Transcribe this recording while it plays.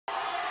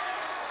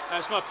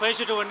It's my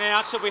pleasure to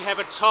announce that we have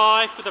a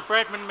tie for the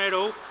Bradman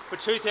Medal for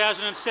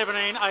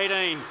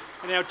 2017-18.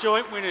 And our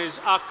joint winners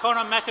are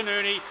Conor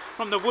McInerney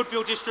from the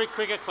Woodville District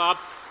Cricket Club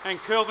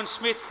and Kelvin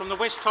Smith from the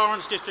West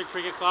Torrens District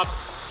Cricket Club.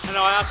 And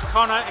I ask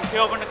Conor and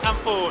Kelvin to come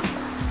forward.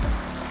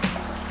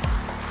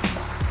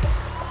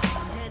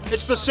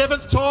 It's the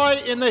 7th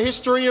tie in the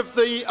history of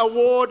the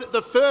award,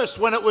 the first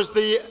when it was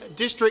the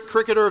District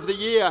Cricketer of the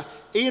Year.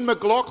 Ian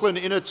McLaughlin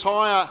in a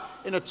tie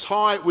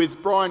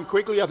with Brian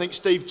Quigley. I think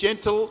Steve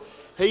Gentle,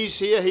 he's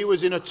here. He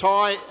was in a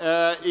tie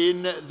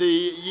in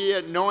the year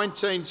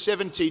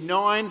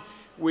 1979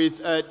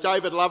 with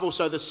David Lovell.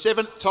 So the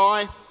 7th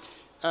tie.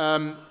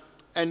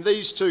 And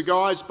these two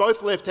guys,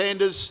 both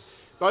left-handers,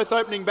 both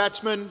opening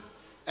batsmen,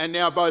 and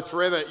now both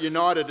forever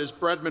united as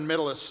Bradman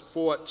medalists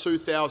for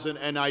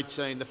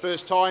 2018. The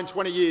first tie in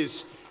 20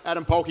 years,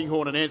 Adam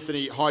Polkinghorne and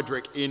Anthony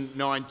Heydrich in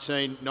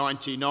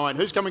 1999.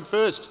 Who's coming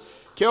first?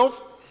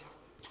 Kelv?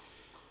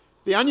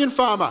 The onion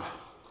farmer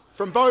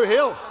from Bow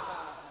Hill.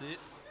 That's it.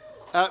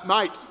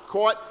 Mate,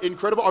 quite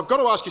incredible. I've got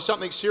to ask you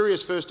something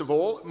serious first of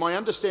all. My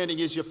understanding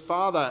is your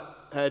father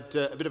had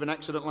a bit of an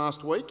accident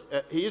last week.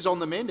 He is on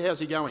the mend. How's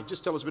he going?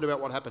 Just tell us a bit about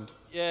what happened.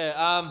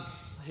 Yeah,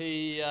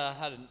 he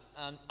had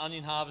an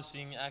onion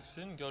harvesting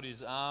accident, got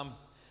his arm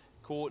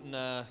caught in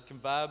a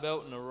conveyor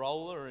belt and a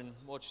roller and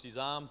watched his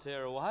arm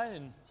tear away,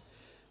 and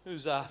it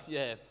was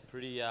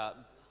pretty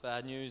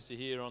bad news to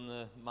hear on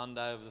the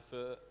Monday of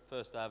the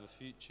first day of a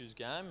Futures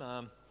game.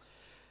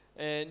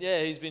 And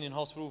yeah, he's been in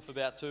hospital for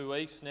about 2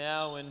 weeks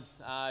now, and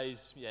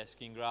he's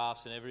skin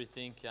grafts and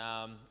everything,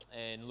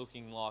 and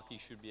looking like he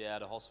should be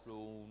out of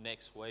hospital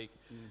next week.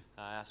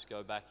 Has to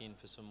go back in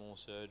for some more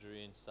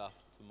surgery and stuff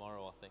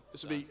tomorrow, I think.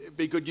 This will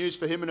be good news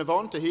for him and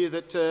Yvonne to hear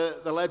that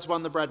the lads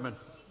won the Bradman.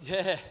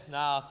 Yeah,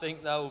 I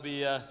think that will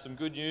be some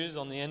good news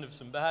on the end of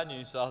some bad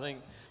news. So I think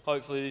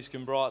hopefully this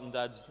can brighten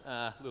Dad's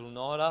little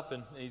night up,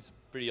 and he's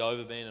pretty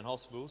over being in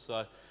hospital,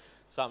 so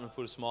something to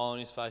put a smile on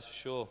his face for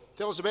sure.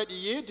 Tell us about your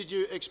year. Did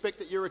you expect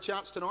that you were a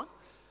chance tonight?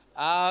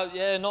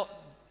 Yeah, not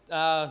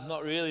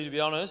really, to be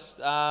honest.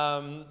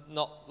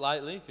 Not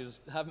lately,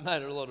 because I haven't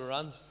made a lot of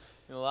runs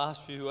in the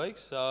last few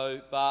weeks.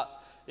 But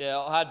yeah,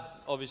 I had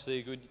obviously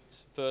a good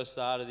first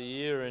start of the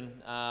year, and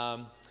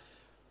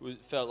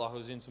felt like I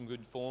was in some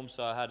good form.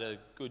 So I had a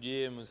good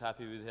year and was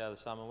happy with how the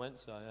summer went.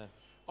 So yeah.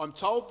 I'm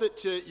told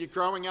that you're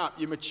growing up,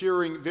 you're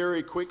maturing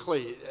very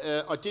quickly.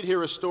 I did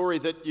hear a story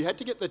that you had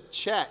to get the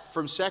chat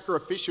from SACA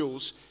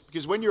officials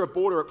because when you're a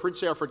boarder at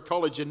Prince Alfred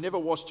College, you never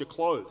washed your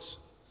clothes.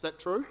 Is that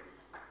true?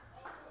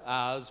 It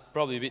was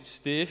probably a bit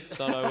stiff.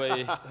 Don't know where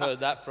you heard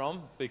that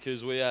from,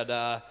 because we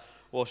had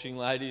washing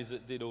ladies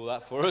that did all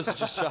that for us,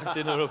 just chucked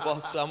into a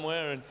box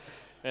somewhere,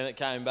 and it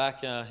came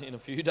back in a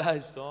few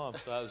days' time,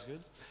 so that was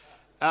good.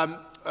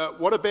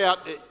 What about,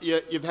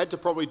 you've had to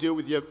probably deal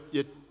with your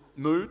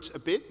moods a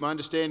bit. My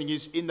understanding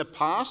is in the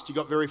past you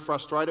got very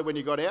frustrated when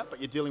you got out, but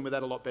you're dealing with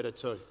that a lot better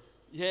too.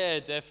 Yeah,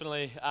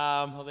 definitely.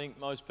 I think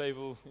most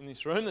people in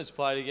this room that's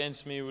played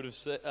against me would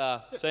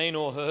have seen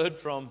or heard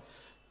from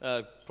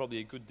probably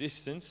a good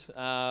distance,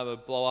 a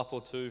blow up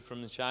or two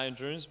from the change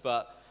rooms,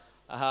 but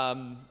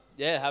haven't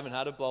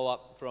had a blow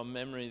up from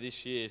memory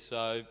this year,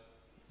 so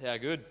how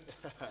good.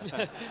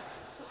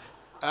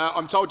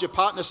 I'm told your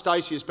partner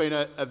Stacey has been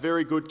a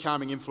very good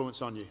calming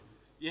influence on you.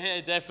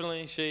 Yeah,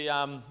 definitely. She's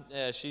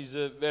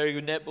a very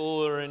good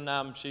netballer,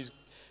 and she's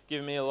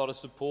given me a lot of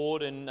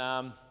support. And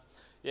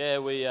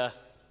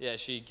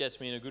she gets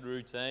me in a good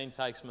routine.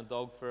 Takes my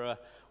dog for a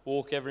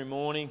walk every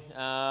morning.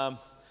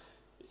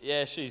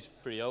 She's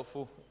pretty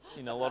helpful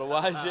in a lot of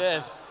ways.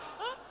 Yeah.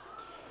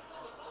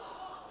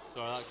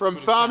 Sorry, from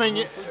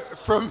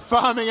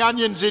farming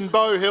onions in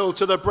Bow Hill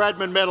to the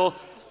Bradman Medal,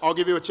 I'll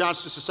give you a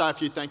chance just to say a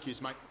few thank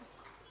yous, mate.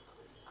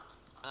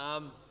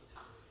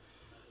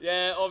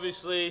 Yeah,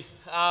 obviously,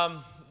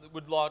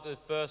 would like to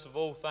first of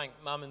all thank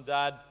Mum and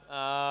Dad.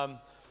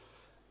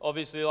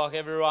 Obviously, like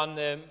everyone,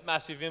 they're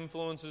massive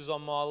influences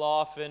on my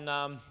life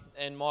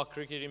and my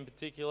cricket in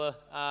particular.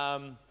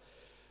 And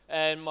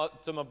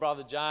to my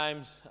brother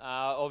James,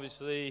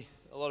 obviously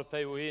a lot of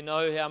people here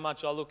know how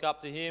much I look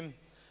up to him.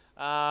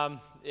 So I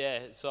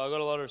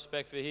got a lot of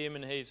respect for him,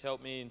 and he's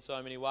helped me in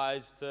so many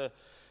ways.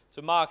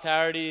 To Mark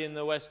Harrity in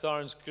the West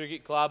Torrens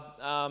Cricket Club,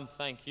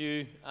 thank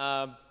you.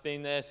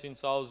 Been there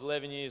since I was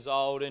 11 years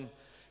old and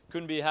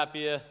couldn't be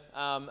happier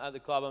at the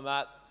club I'm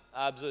at.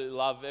 I absolutely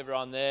love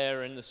everyone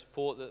there and the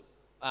support that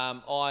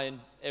I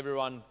and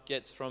everyone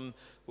gets from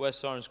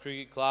West Torrens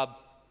Cricket Club.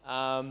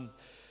 Look,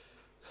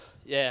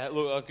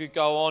 I could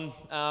go on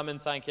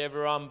and thank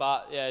everyone,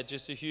 but yeah,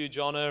 just a huge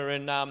honour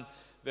and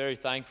very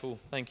thankful.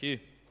 Thank you.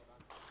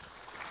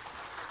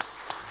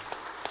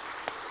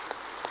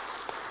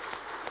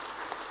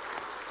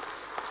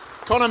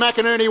 Conor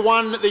McInerney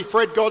won the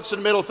Fred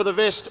Godson Medal for the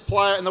best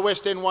player in the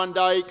West End One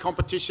Day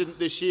competition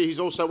this year. He's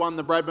also won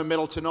the Bradman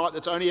Medal tonight.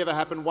 That's only ever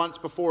happened once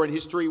before in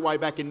history, way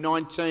back in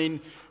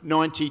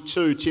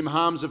 1992. Tim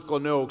Harms of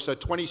Glenelg, so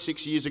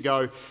 26 years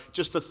ago.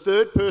 Just the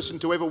third person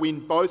to ever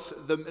win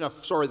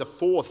the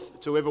fourth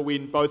to ever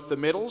win both the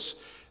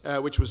medals,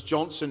 which was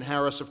Johnson,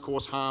 Harris, of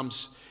course,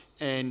 Harms,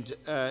 and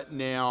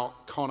now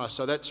Conor.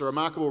 So that's a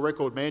remarkable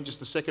record, man. Just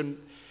the second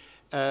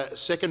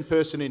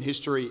person in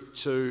history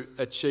to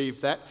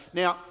achieve that.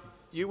 Now,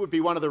 you would be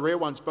one of the rare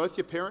ones. Both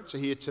your parents are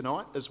here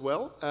tonight as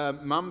well.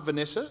 Mum,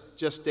 Vanessa,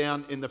 just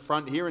down in the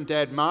front here, and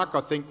Dad, Mark,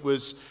 I think,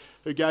 was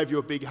who gave you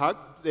a big hug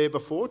there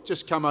before.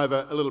 Just come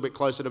over a little bit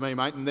closer to me,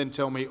 mate, and then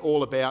tell me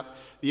all about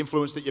the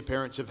influence that your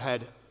parents have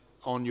had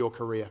on your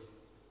career.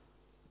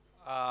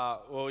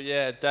 Well,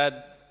 yeah,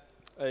 Dad,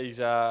 he's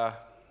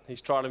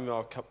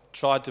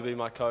tried to be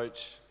my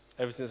coach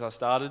ever since I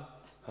started.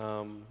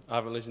 I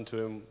haven't listened to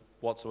him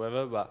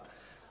whatsoever, but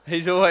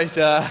he's always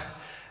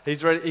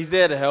he's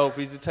there to help.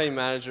 He's the team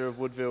manager of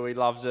Woodville. He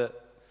loves it.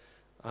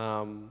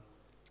 Yeah,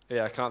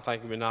 I can't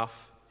thank him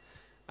enough.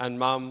 And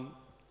Mum,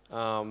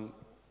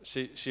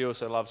 she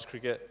also loves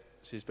cricket.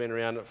 She's been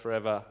around it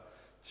forever.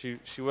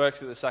 She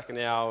works at the second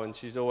hour, and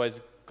she's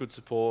always good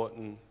support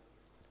and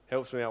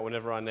helps me out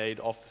whenever I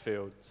need off the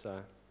field. So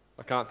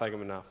I can't thank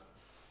him enough.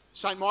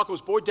 St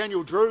Michael's boy,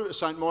 Daniel Drew, a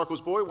St Michael's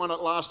boy, won it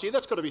last year.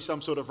 That's got to be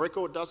some sort of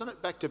record, doesn't it?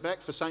 Back to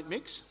back for St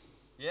Mick's?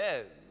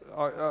 Yeah,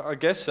 I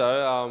guess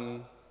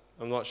so.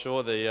 I'm not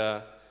sure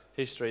the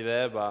history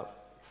there, but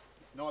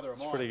neither am I.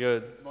 It's pretty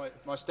good.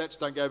 My stats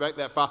don't go back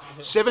that far.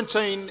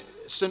 17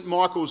 St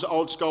Michael's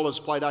Old Scholars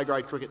played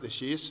A-grade cricket this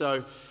year,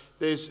 so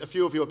there's a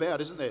few of you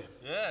about, isn't there?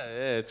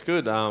 Yeah, it's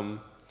good.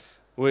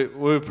 We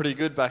were pretty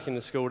good back in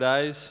the school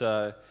days,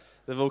 so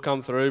they've all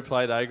come through,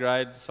 played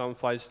A-grade, some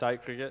played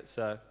state cricket,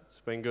 so it's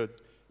been good.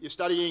 You're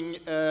studying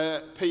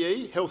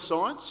PE, health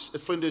science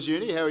at Flinders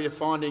Uni. How are you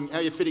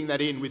fitting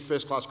that in with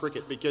first-class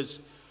cricket?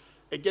 Because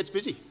it gets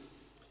busy.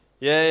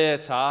 Yeah,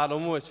 it's hard.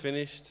 I'm almost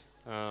finished.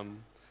 I've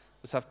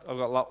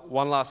got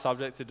one last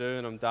subject to do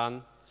and I'm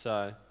done.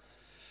 So,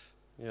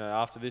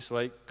 after this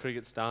week,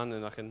 cricket's done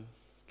and I can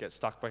get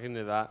stuck back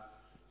into that.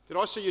 Did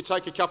I see you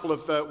take a couple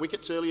of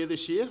wickets earlier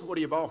this year? What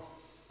do you bowl?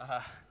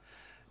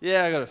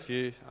 Yeah, I got a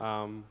few.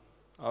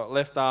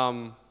 Left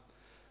arm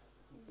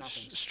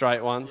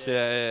straight ones.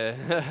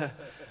 Yeah.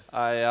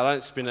 I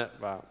don't spin it,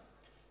 but...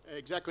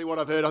 Exactly what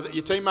I've heard.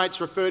 Your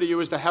teammates refer to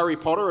you as the Harry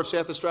Potter of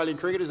South Australian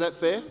cricket. Is that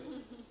fair?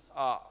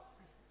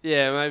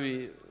 Yeah,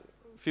 maybe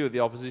a few of the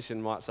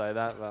opposition might say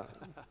that, but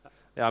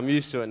yeah, I'm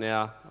used to it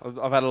now.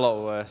 I've had a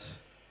lot worse.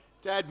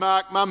 Dad,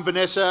 Mark, Mum,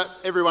 Vanessa,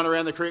 everyone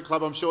around the cricket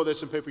club, I'm sure there's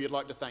some people you'd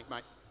like to thank,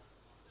 mate.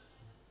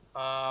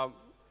 Well,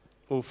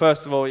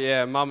 first of all,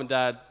 yeah, Mum and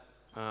Dad,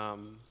 I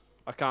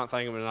can't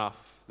thank them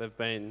enough. They've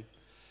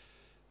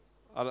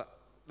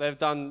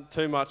done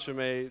too much for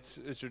me.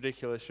 It's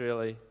ridiculous,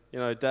 really.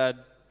 Dad,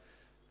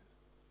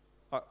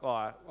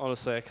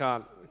 honestly, I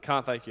can't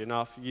thank you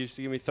enough. You used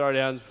to give me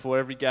throwdowns before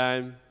every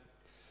game.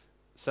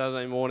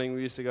 Saturday morning,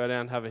 we used to go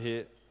down and have a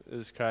hit. It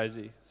was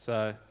crazy.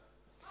 So,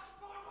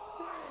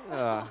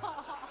 yeah,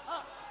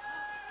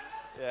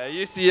 I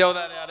used to yell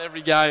that out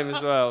every game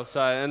as well. So,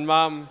 and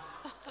Mum,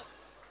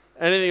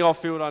 anything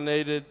off field I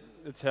needed,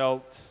 it's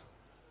helped.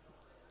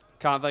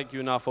 Can't thank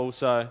you enough.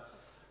 Also,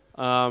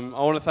 I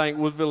want to thank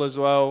Woodville as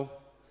well.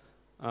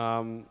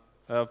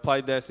 I've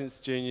played there since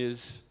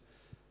juniors.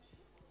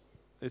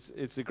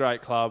 It's a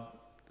great club.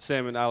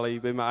 Sam and Ali,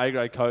 been my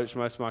A-grade coach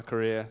most of my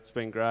career. It's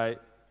been great.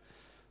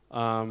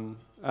 And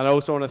I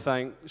also want to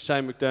thank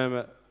Shane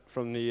McDermott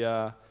from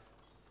the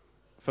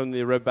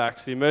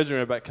Redbacks, the emerging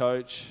Redback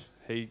coach.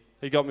 He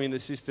got me in the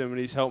system and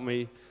he's helped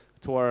me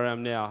to where I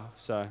am now.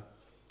 So,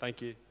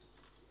 thank you.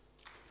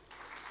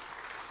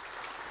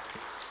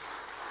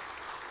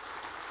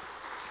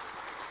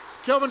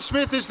 Kelvin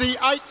Smith is the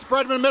 8th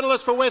Bradman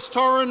medalist for West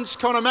Torrens.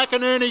 Conor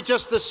McInerney,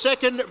 just the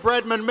 2nd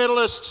Bradman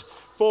medalist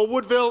for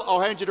Woodville.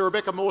 I'll hand you to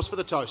Rebecca Morse for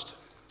the toast.